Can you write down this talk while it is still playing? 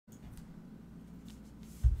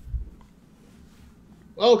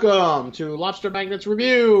Welcome to Lobster Magnets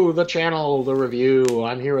Review, the channel, the review.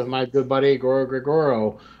 I'm here with my good buddy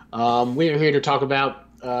Gorogregoro. We are here to talk about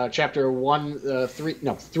chapter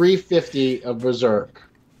 350 of Berserk.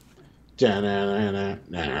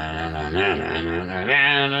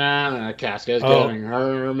 Casca's Oh, getting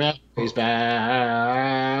her memories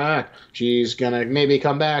back. She's gonna maybe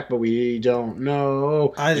come back, but we don't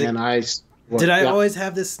know. Isaac, And I, did what? I Yeah. always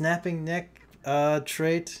have this snapping neck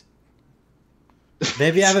trait?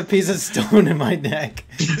 Maybe I have a piece of stone in my neck.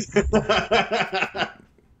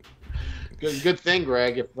 Good thing,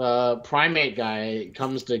 Greg. If primate guy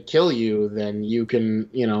comes to kill you, then you can,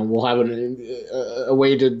 we'll have a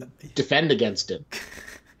way to defend against it,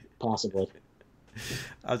 possibly.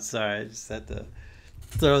 I'm sorry, I just had to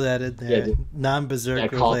throw that in Yeah, there. yeah,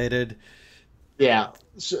 Non-berserk call. related. Yeah.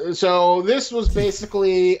 So this was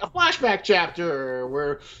basically a flashback chapter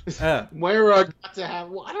where Oh, got to have.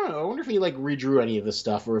 Well, I don't know. I wonder if he like redrew any of this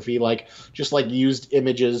stuff, or if he like just like used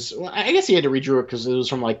images. Well, I guess he had to redraw it because it was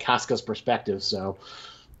from like Casca's perspective. So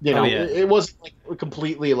oh yeah. it wasn't like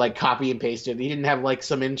completely like copy and pasted. He didn't have like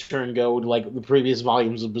some intern go to like the previous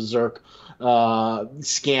volumes of Berserk,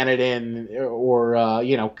 scan it in, or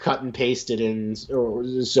cut and paste it in, or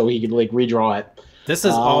so he could like redraw it. This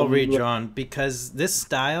is all Um, redrawn because this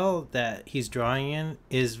style that he's drawing in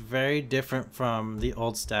is very different from the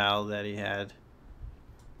old style that he had.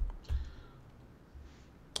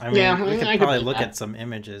 I yeah, mean, we could I could probably believe look that. at some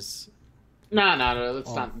images. No. Let's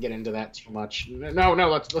Oh, not get into that too much. No.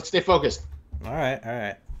 Let's stay focused. all right, all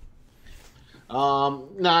right.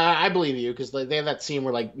 No, I believe you because they have that scene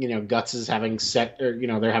where like Guts is having sex, or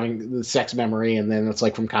they're having the sex memory, and then it's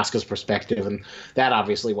like from Casca's perspective, and that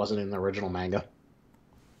obviously wasn't in the original manga.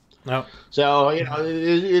 No, So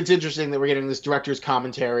it's interesting that we're getting this director's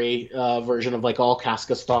commentary version of like all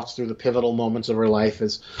Casca's thoughts through the pivotal moments of her life.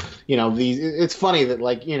 Is these? It's funny that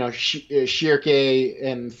like Shirke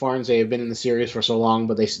and Farnze have been in the series for so long,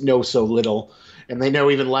 but they know so little, and they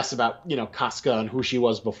know even less about Casca and who she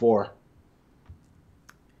was before.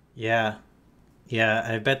 yeah, yeah,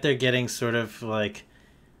 I bet they're getting sort of like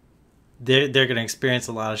they're going to experience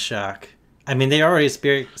a lot of shock. I mean, they already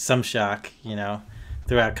experienced some shock,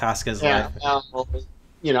 throughout Casca's life.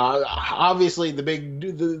 Yeah, obviously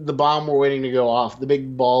the bomb we're waiting to go off, the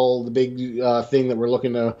big ball, the big thing that we're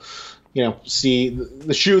looking to, see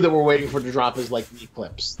the shoe that we're waiting for to drop is like the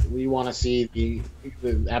eclipse. We want to see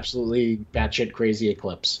the absolutely batshit crazy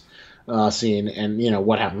eclipse scene, and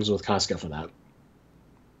what happens with Casca for that.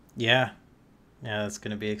 Yeah, yeah, that's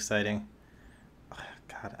going to be exciting. Oh,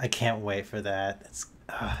 God, I can't wait for that.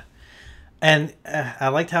 And I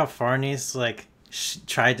liked how Farnese like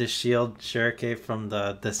tried to shield Shirke from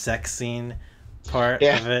the sex scene part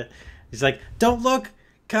Yeah. of it. He's like, "Don't look,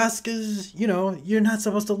 Casca's. You're not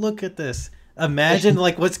supposed to look at this." Imagine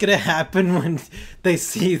like what's gonna happen when they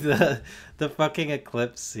see the fucking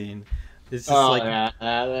eclipse scene. It's just Oh like, yeah,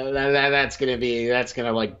 that's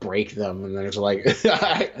gonna like break them, and there's like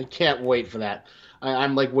I can't wait for that.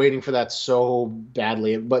 I'm like waiting for that so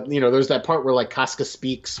badly. But there's that part where like Casca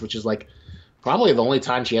speaks, which is like probably the only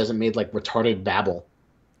time she hasn't made like retarded babble.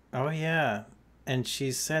 oh yeah, and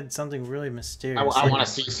she said something really I, mysterious, I like want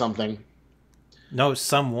to see something. no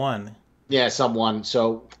someone. Yeah, someone.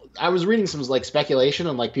 So I was reading some like speculation,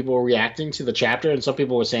 and like people were reacting to the chapter, and some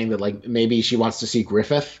people were saying that like maybe she wants to see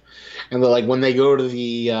Griffith, and that like when they go to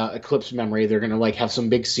the eclipse memory, they're gonna like have some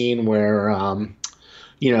big scene where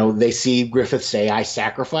they see Griffith say "I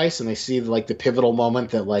sacrifice," and they see like the pivotal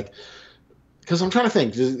moment that like. Because I'm trying to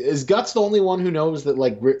think, is Guts the only one who knows that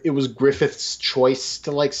like it was Griffith's choice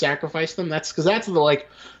to like sacrifice them? That's because that's the like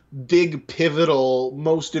big pivotal,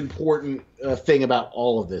 most important thing about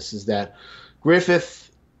all of this is that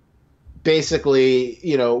Griffith basically,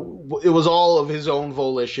 it was all of his own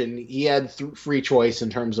volition. He had free choice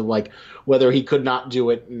in terms of like whether he could not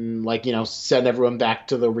do it and like send everyone back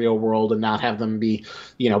to the real world and not have them be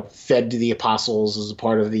fed to the apostles as a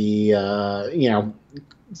part of the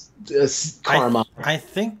karma. I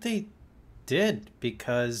think they did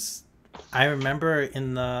because I remember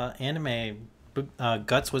in the anime,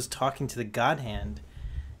 Guts was talking to the God Hand,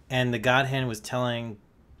 and the God Hand was telling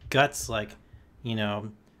Guts like, you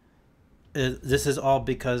know, this is all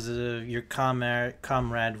because your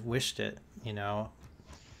comrade wished it.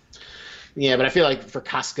 Yeah, but I feel like for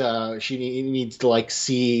Casca, she needs to like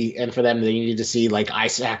see, and for them, they need to see like I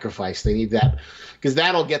sacrifice. They need that because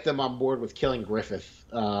that'll get them on board with killing Griffith.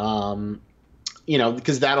 Because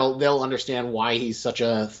they'll understand why he's such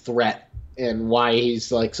a threat and why he's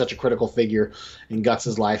like such a critical figure in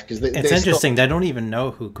Guts's life. Because It's they still interesting. They don't even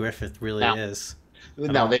know who Griffith really now is.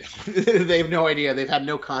 at No, all? they have no idea. They've had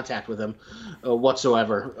no contact with him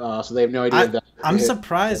whatsoever. So they have no idea I that. I'm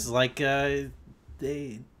surprised. Like they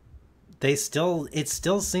still it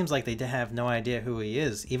still seems like they have no idea who he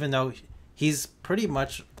is, even though he's pretty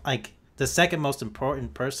much like the second most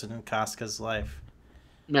important person in Casca's life.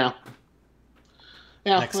 Yeah,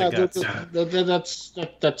 yeah, Next to Guts.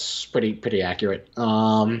 that's pretty accurate.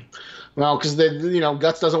 Well, because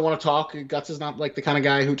Guts doesn't want to talk. Guts is not like the kind of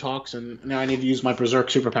guy who talks, and now I need to use my Berserk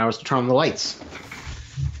superpowers to turn on the lights.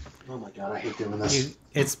 Oh my god, I hate doing this.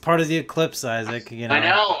 It's part of the eclipse, Isaac. You know.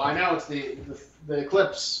 I know. It's the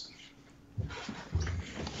eclipse.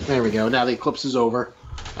 There we go. Now the eclipse is over.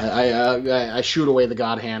 I shoot away the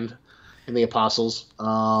God Hand and the apostles.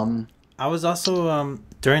 I was also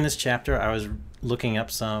during this chapter I was looking up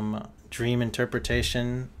some dream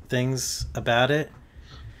interpretation things about it.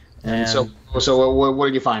 And so what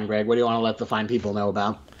did you find, Greg? What do you want to let the fine people know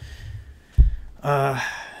about?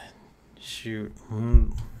 Shoot.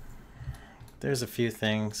 There's a few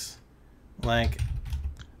things. Like,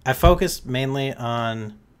 I focused mainly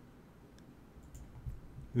on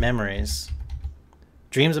memories.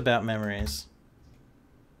 Dreams about memories.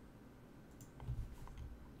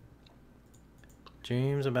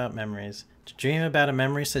 Dreams about memories. To dream about a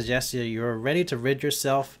memory suggests that you are ready to rid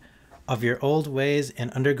yourself of your old ways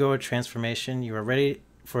and undergo a transformation. You are ready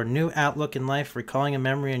for a new outlook in life. Recalling a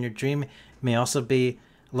memory in your dream may also be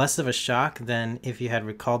less of a shock than if you had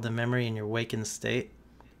recalled the memory in your wakened state.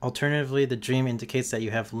 Alternatively, the dream indicates that you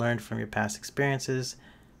have learned from your past experiences.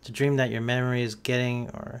 To dream that your memory is getting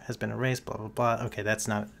or has been erased, blah, blah, blah. Okay, that's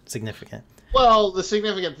not significant. Well, the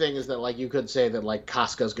significant thing is that, like, you could say that, like,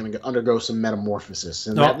 Casca's going to undergo some metamorphosis.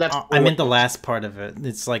 And No, that's I meant the last part of it.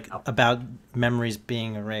 It's, like, about memories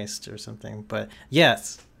being erased or something. But,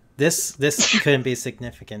 yes, this couldn't be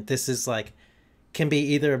significant. This is, like, can be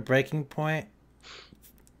either a breaking point.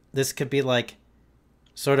 This could be, like,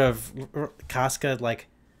 sort of Casca, like,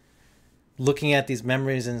 looking at these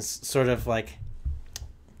memories and sort of, like,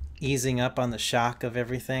 easing up on the shock of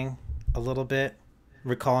everything a little bit.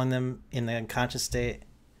 Recalling them in the unconscious state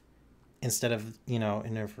instead of, in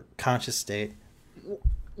a conscious state.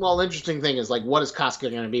 Well, the interesting thing is, like, what is Casca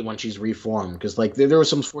going to be when she's reformed? Because, like, there was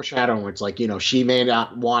some foreshadowing where it's like, she may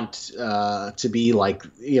not want to be, like,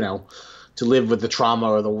 to live with the trauma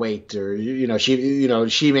or the weight, or,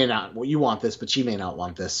 she may not, well, you want this, but she may not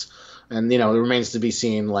want this. And, it remains to be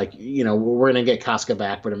seen, like, we're going to get Casca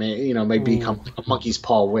back, but it may become a monkey's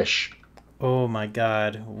paw wish. Oh, my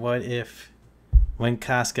God. What if when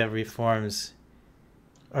Casca reforms,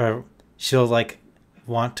 or she'll, like,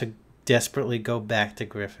 want to desperately go back to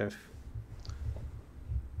Griffith?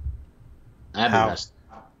 That'd be best.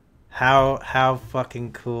 How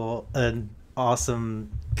fucking cool and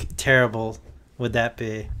awesome, terrible would that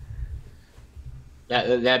be?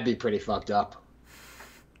 That'd be pretty fucked up.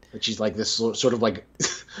 That she's like this sort of like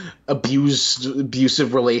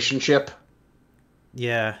abusive relationship.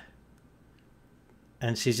 Yeah.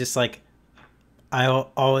 And she's just like,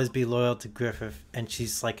 I'll always be loyal to Griffith, and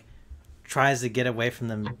she's like tries to get away from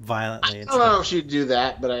them violently. I don't know if she'd do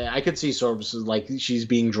that, but I could see sort of like she's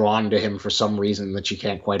being drawn to him for some reason that she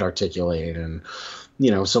can't quite articulate, and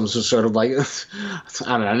some sort of like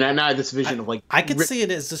I don't know. Now this vision of like I could see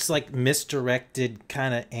it as just like misdirected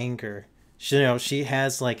kind of anger. She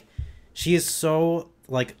has like she is so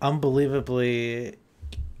like unbelievably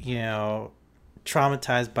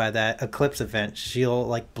traumatized by that eclipse event. She'll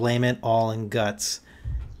like blame it all in Guts,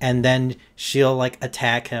 and then she'll like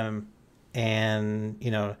attack him and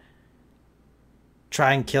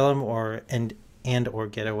try and kill him or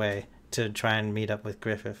get away to try and meet up with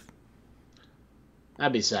Griffith.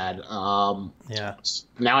 That'd be sad. Yeah.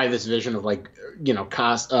 Now I have this vision of like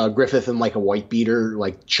Griffith in like a white beater,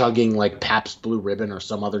 like chugging like Pabst Blue Ribbon or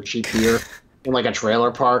some other cheap beer in like a trailer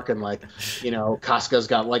park, and like Casca's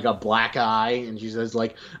got like a black eye, and she says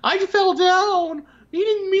like, "I fell down. He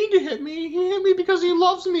didn't mean to hit me. He hit me because he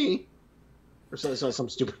loves me," or some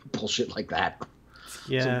stupid bullshit like that.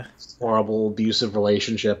 Yeah. Some horrible abusive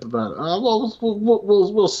relationship, but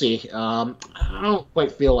we'll see. I don't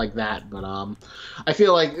quite feel like that, but I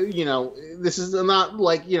feel like this is not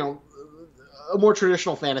like a more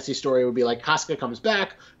traditional fantasy story would be like Casca comes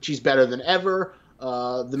back, she's better than ever.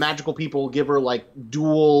 The magical people give her like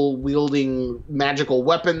dual wielding magical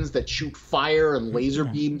weapons that shoot fire and laser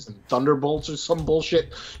beams and thunderbolts or some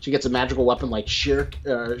bullshit. She gets a magical weapon like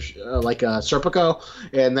like a Serpico,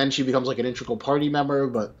 and then she becomes like an integral party member.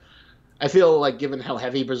 But I feel like given how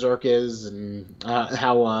heavy Berzerk is and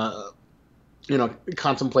how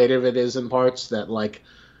contemplative it is in parts, that like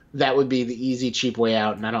that would be the easy cheap way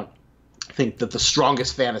out. And I don't think that the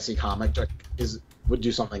strongest fantasy comic is would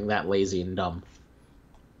do something that lazy and dumb.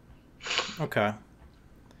 Okay.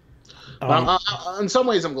 But in some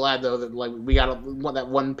ways, I'm glad though that like we got that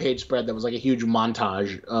one page spread that was like a huge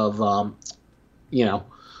montage of you know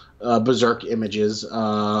Berserk images,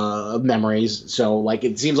 memories. So like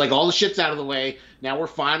it seems like all the shit's out of the way. Now we're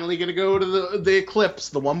finally gonna go to the eclipse,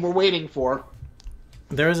 the one we're waiting for.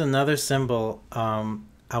 There was another symbol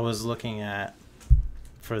I was looking at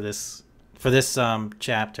for this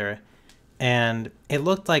chapter, and it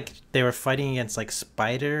looked like they were fighting against like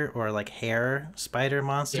spider or like hair spider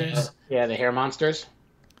monsters. Yeah, the hair monsters.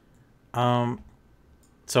 So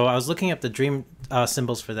I was looking up the dream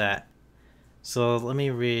symbols for that. So let me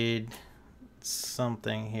read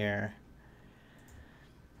something here.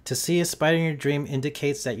 To see a spider in your dream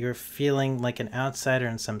indicates that you're feeling like an outsider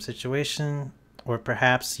in some situation, or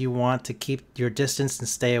perhaps you want to keep your distance and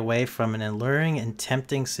stay away from an alluring and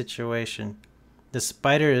tempting situation. The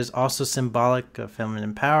spider is also symbolic of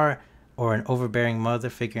feminine power or an overbearing mother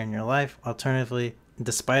figure in your life. Alternatively,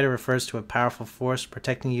 the spider refers to a powerful force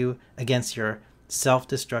protecting you against your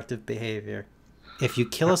self-destructive behavior. If you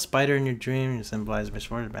kill a spider in your dream, you symbolize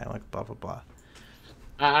misfortune, bad luck, blah, blah, blah.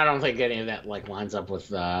 I don't think any of that like lines up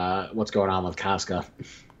with what's going on with Casca.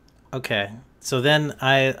 Okay, so then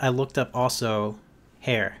I looked up also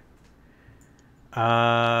hair.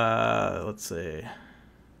 Let's see.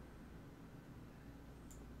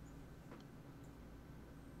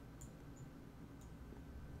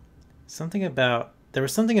 There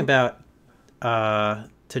was something about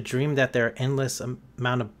to dream that there are endless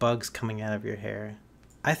amount of bugs coming out of your hair.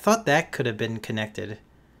 I thought that could have been connected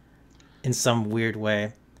in some weird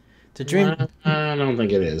way. To dream, I don't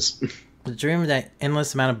think it is. the dream that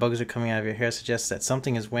endless amount of bugs are coming out of your hair suggests that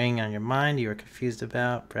something is weighing on your mind you are confused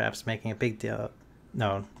about, perhaps making a big deal.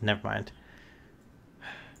 No, never mind.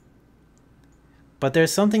 But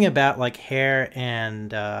there's something about like hair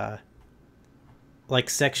and like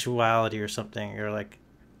sexuality or something, or like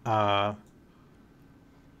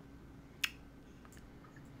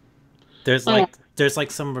there's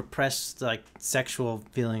like some repressed like sexual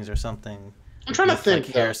feelings or something. I'm trying to think.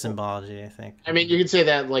 Like hair symbology, I think. I mean, you could say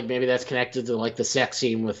that like maybe that's connected to like the sex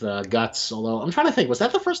scene with Guts. Although I'm trying to think, was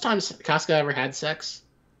that the first time Casca ever had sex?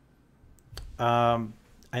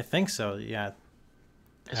 I think so. Yeah.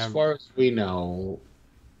 As far as we know,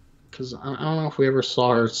 because I don't know if we ever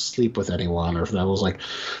saw her sleep with anyone, or if that was like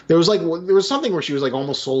there was something where she was like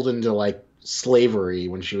almost sold into like slavery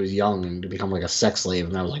when she was young and to become like a sex slave,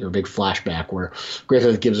 and that was like her big flashback where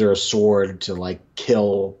Griffith gives her a sword to like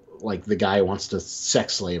kill like the guy who wants to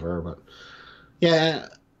sex slave her. But yeah,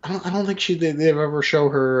 I don't think they've ever show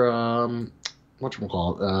her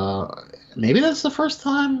whatchamacallit. Maybe that's the first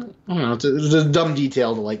time. I don't know. It's a dumb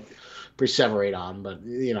detail to like perseverate on, but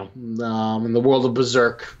you know, in the world of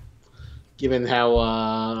Berserk, given how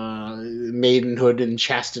maidenhood and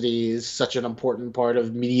chastity is such an important part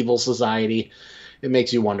of medieval society, it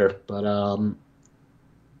makes you wonder. But well,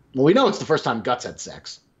 we know it's the first time Guts had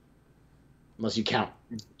sex, unless you count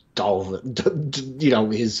all you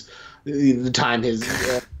know the time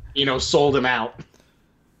his you know sold him out.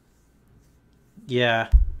 Yeah.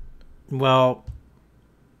 Well,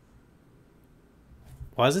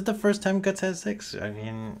 was it the first time Guts had sex? I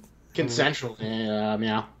mean, Consensual.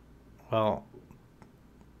 Yeah. Well,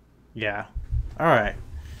 yeah. All right.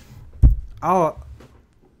 I'll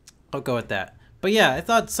go with that. But yeah, I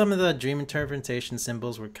thought some of the dream interpretation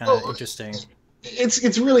symbols were kind of interesting.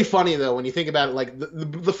 It's really funny though when you think about it. Like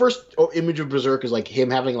the first image of Berserk is like him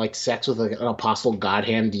having like sex with like an apostle god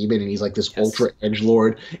hand demon, and he's like this ultra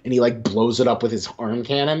edgelord, and he like blows it up with his arm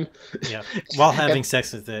cannon. Yeah, while having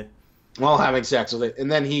sex with it. While having sex with it,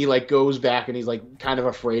 and then he like goes back and he's like kind of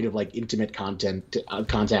afraid of like intimate contact,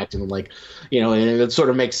 and like you know, and it sort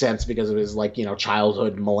of makes sense because of his like you know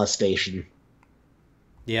childhood molestation.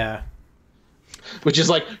 Yeah, which is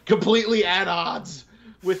like completely at odds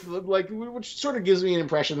with like, which sort of gives me an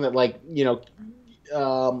impression that like you know,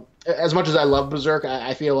 as much as I love Berserk,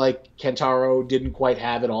 I feel like Kentaro didn't quite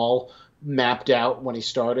have it all mapped out when he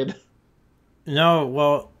started. No,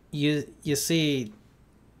 well, you see,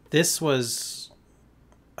 this was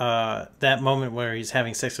that moment where he's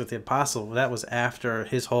having sex with the apostle. That was after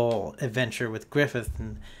his whole adventure with Griffith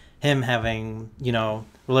and him having, you know,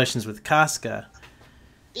 relations with Casca.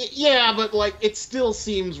 Yeah, but like it still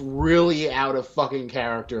seems really out of fucking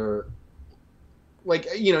character. Like,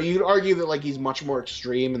 you know, you'd argue that like he's much more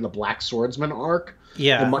extreme in the Black Swordsman arc.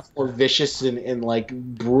 Yeah. And much more vicious and like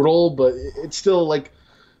brutal, but it still like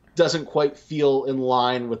doesn't quite feel in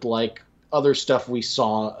line with like other stuff we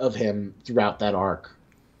saw of him throughout that arc.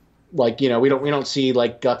 Like, you know, we don't see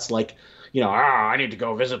like Guts like, I need to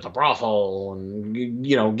go visit the brothel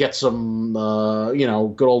and get some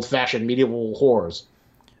good old fashioned medieval whores.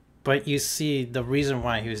 But you see, the reason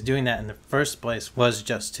why he was doing that in the first place was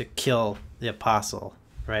just to kill the apostle,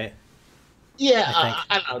 right? Yeah, I think.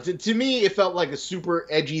 I don't know. To me, it felt like a super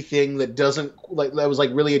edgy thing that doesn't that was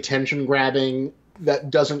like really attention grabbing.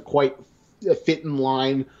 That doesn't quite fit in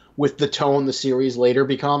line with the tone the series later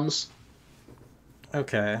becomes.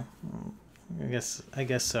 Okay. I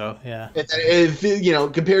guess so. Yeah.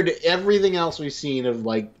 Compared to everything else we've seen of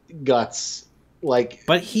like Guts, like.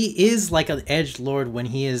 But he is like an edge lord when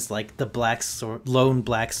he is like the lone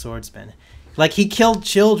black swordsman. Like he killed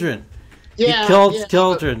children. Yeah, he killed yeah,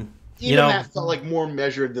 children. Even that felt like more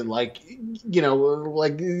measured than like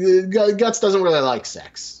Guts doesn't really like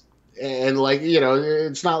sex, and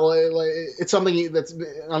it's not like it's something that's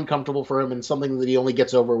uncomfortable for him and something that he only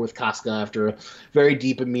gets over with Casca after a very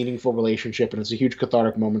deep and meaningful relationship, and it's a huge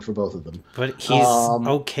cathartic moment for both of them. But he's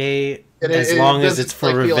okay as long as it's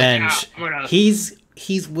for revenge.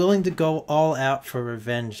 He's willing to go all out for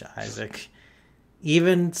revenge, Isaac.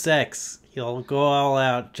 Even sex. He'll go all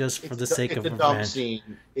out just for the sake of revenge.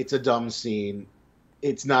 It's a dumb scene.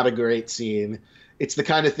 It's not a great scene. It's the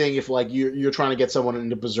kind of thing if like you're trying to get someone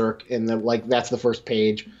into Berzerk and that's the first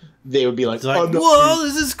page, they would be like, "Whoa,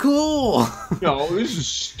 this is cool." No, this is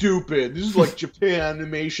stupid. This is like Japan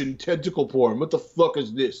animation tentacle porn. What the fuck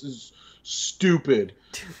is this? This is stupid.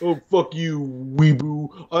 Oh, fuck you,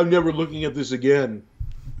 weeboo. I'm never looking at this again.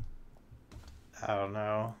 I don't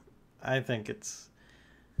know. I think it's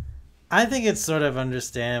sort of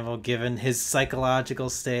understandable given his psychological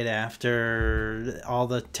state after all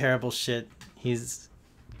the terrible shit he's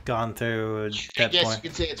gone through at that I guess point. you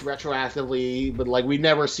could say it's retroactively, but like we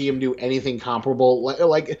never see him do anything comparable.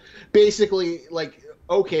 Like basically, like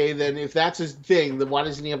okay, then if that's his thing, then why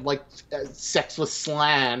doesn't he have like sex with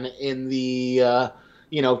Slan in the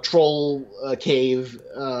troll cave?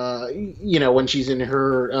 When she's in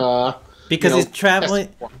her. Because he's traveling.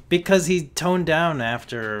 Because he toned down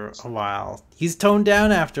after a while. Because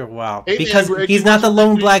he's not the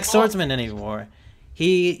lone black swordsman anymore.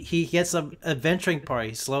 He gets a adventuring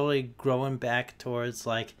party, slowly growing back towards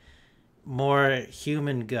like more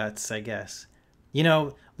human Guts, I guess.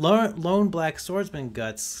 Lone black swordsman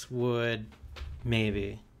Guts would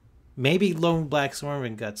maybe lone black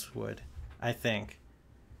swordsman Guts would, I think.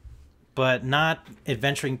 But not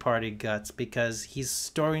adventuring party Guts, because he's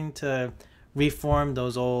starting to reform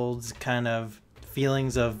those old kind of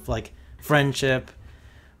feelings of like friendship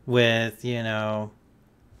with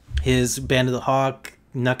his Band of the Hawk,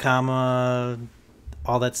 Nakama,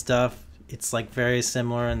 all that stuff. It's like very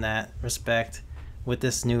similar in that respect with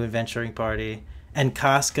this new adventuring party, and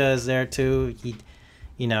Casca is there too.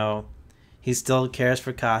 He still cares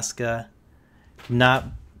for Casca, not.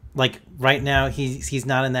 Like right now, he's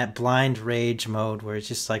not in that blind rage mode where it's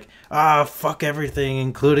just like, fuck everything,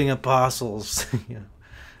 including apostles.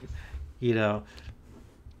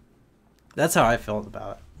 That's how I felt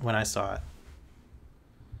about it when I saw it.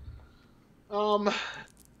 I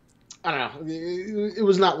don't know. It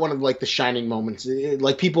was not one of like the shining moments.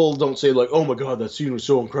 Like people don't say like, "Oh my god, that scene was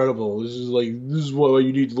so incredible." This is why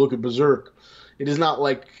you need to look at Berzerk. It is not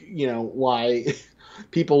like why.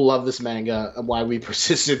 People love this manga and why we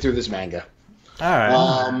persisted through this manga. All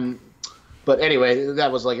right. But anyway,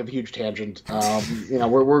 that was like a huge tangent.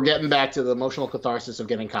 We're getting back to the emotional catharsis of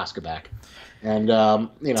getting Casca back, and Do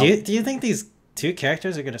you think these two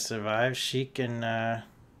characters are going to survive, Sheik and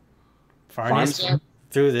Farnes,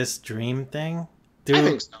 through this dream thing? I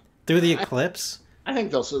think so. Through the eclipse? I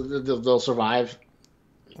think they'll survive.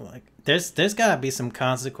 Like, there's got to be some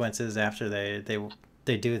consequences after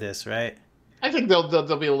they do this, right? I think they'll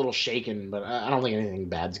be a little shaken, but I don't think anything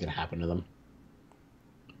bad's gonna happen to them.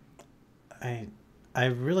 I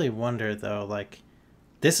really wonder though. Like,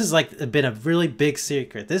 this has been a really big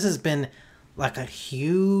secret. This has been like a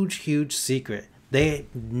huge secret they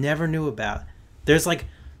never knew about. There's like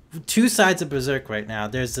two sides of Berzerk right now.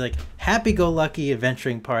 There's like happy-go-lucky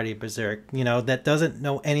adventuring party Berzerk, that doesn't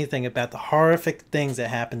know anything about the horrific things that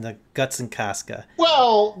happen to Guts and Casca.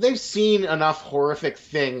 Well, they've seen enough horrific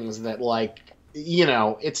things that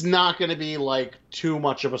it's not going to be like too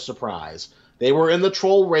much of a surprise. They were in the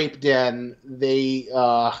troll rape den. They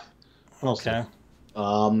okay.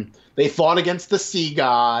 They fought against the sea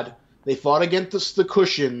god. They fought against the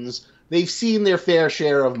cushions. They've seen their fair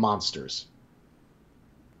share of monsters.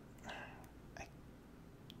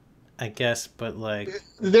 I guess, but like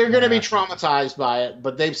they're going to be traumatized by it,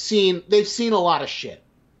 but they've seen a lot of shit.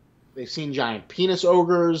 They've seen giant penis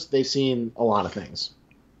ogres. They've seen a lot of things.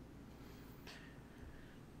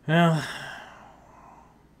 Well,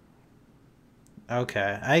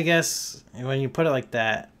 Okay, I guess when you put it like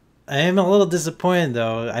that, I am a little disappointed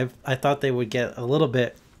though. I thought they would get a little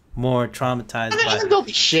bit more traumatized I by. think they'll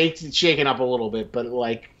be shaken up a little bit, but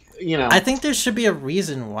like I think there should be a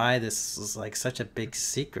reason why this is like such a big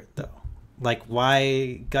secret though. Like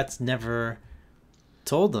why Guts never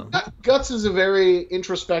told them. Guts is a very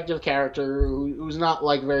introspective character who's not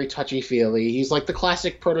like very touchy feely. He's like the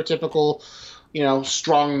classic prototypical,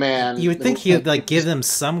 strong man. You would think he would like give them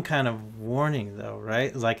some kind of warning though,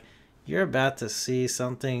 right? Like you're about to see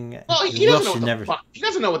something. Well, he doesn't know fuck. He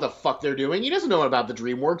doesn't know what the fuck they're doing. He doesn't know about the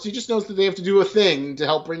DreamWorks. He just knows that they have to do a thing to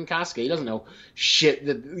help bring Casca. He doesn't know shit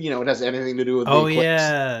that it has anything to do with. Oh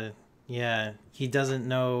the yeah. He doesn't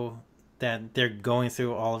know that they're going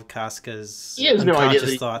through all of Casca's he has no idea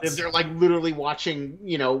thoughts. They're like literally watching,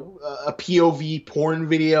 a POV porn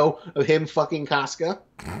video of him fucking Casca.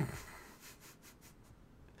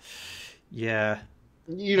 Yeah.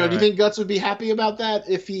 Do you think Guts would be happy about that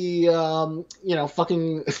if he,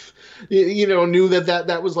 fucking, knew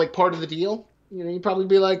that was like part of the deal? He'd probably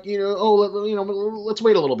be like, let's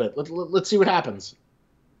wait a little bit. Let's see what happens.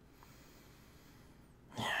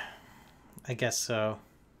 I guess so.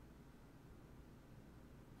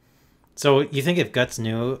 So you think if Guts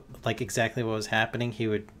knew like exactly what was happening, he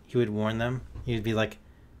would warn them? He'd be like,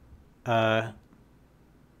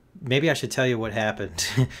 maybe I should tell you what happened.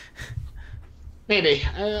 Maybe.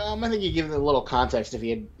 I think he'd give it a little context if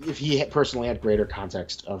he personally had greater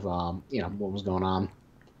context of what was going on.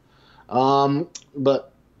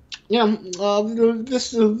 But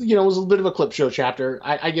this was a bit of a clip show chapter.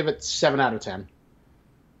 I give it 7 out of 10.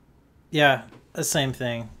 Yeah, the same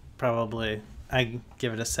thing probably. I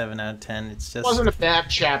give it a 7 out of 10. It's just... It wasn't a bad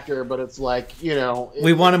chapter, but it's like,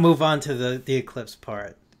 we want to move on to the Eclipse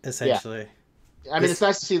part, essentially. Yeah. I mean, it's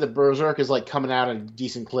nice to see that Berzerk is, like, coming out at a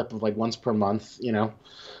decent clip of, like, once per month,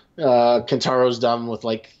 Kentaro's done with,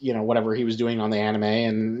 like, whatever he was doing on the anime,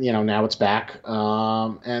 and, now it's back.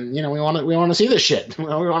 And, we want to see this shit. We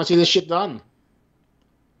want to see this shit done.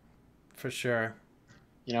 For sure.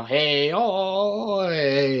 Hey,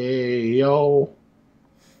 yo.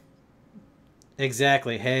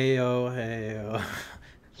 Exactly. Hey yo.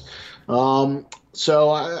 So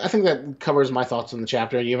I think that covers my thoughts on the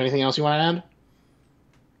chapter. Do you have anything else you want to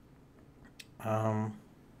add?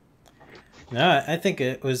 No, I think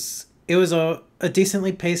it was a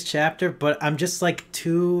decently paced chapter, but I'm just like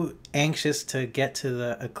too anxious to get to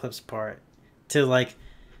the Eclipse part. I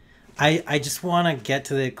just want to get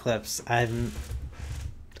to the Eclipse. I'm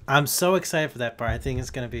so excited for that part. I think it's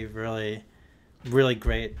going to be really, really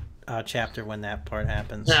great. Chapter when that part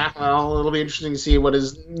happens. Yeah, well, it'll be interesting to see what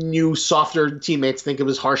his new, softer teammates think of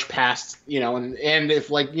his harsh past, and if,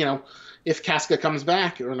 like, if Casca comes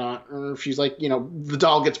back or not, or if she's like, the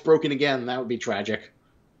doll gets broken again, that would be tragic.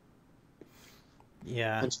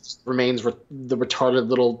 Yeah. And just remains the retarded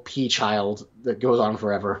little pea child that goes on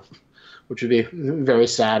forever, which would be very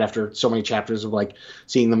sad after so many chapters of, like,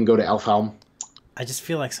 seeing them go to Elfhelm. I just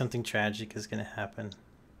feel like something tragic is going to happen.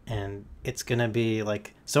 And it's going to be,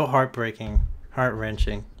 like, so heartbreaking,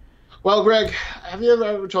 heart-wrenching. Well, Greg, have you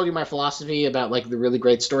ever told you my philosophy about, like, the really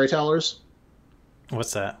great storytellers?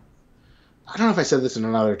 What's that? I don't know if I said this in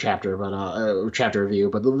another chapter, but chapter review,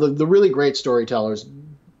 but the really great storytellers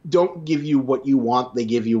don't give you what you want, they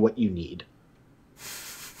give you what you need.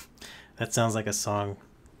 That sounds like a song.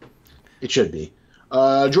 It should be.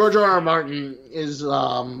 George R.R. Martin is,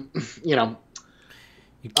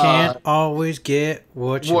 You can't always get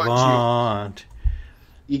what you want.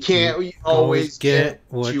 You can't always get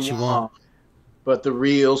what you want. But the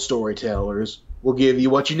real storytellers will give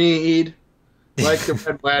you what you need. Like the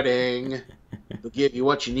Red Wedding. They'll give you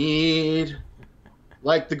what you need.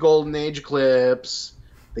 Like the Golden Age Eclipse.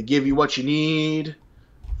 They give you what you need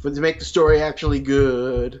to make the story actually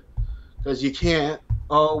good. Because you can't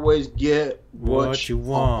always get what you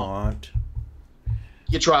want.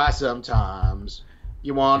 You try sometimes.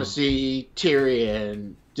 You want to see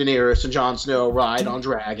Tyrion, Daenerys, and Jon Snow ride on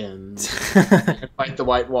dragons and fight the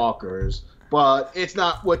White Walkers. But it's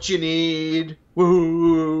not what you need.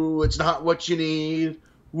 Woo! It's not what you need.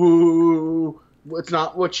 Woo! It's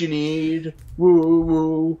not what you need. Woo!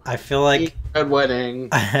 Woo! I feel like Red Wedding.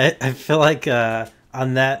 I feel like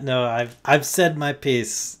on that note, I've said my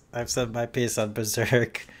piece. I've said my piece on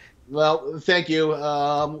Berzerk. Well, thank you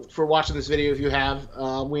for watching this video if you have.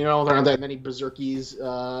 We know there aren't that many Berzerkies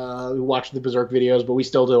who watch the Berzerk videos, but we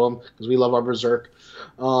still do them because we love our Berzerk.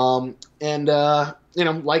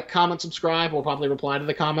 Like, comment, subscribe. We'll probably reply to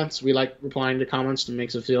the comments. We like replying to comments. It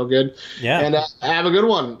makes it feel good. Yeah. And have a good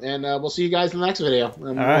one. And we'll see you guys in the next video.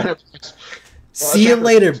 All right. See you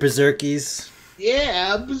later, Berzerkies.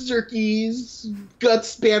 Yeah, Berserkies,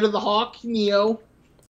 Guts, Band of the Hawk, Neo.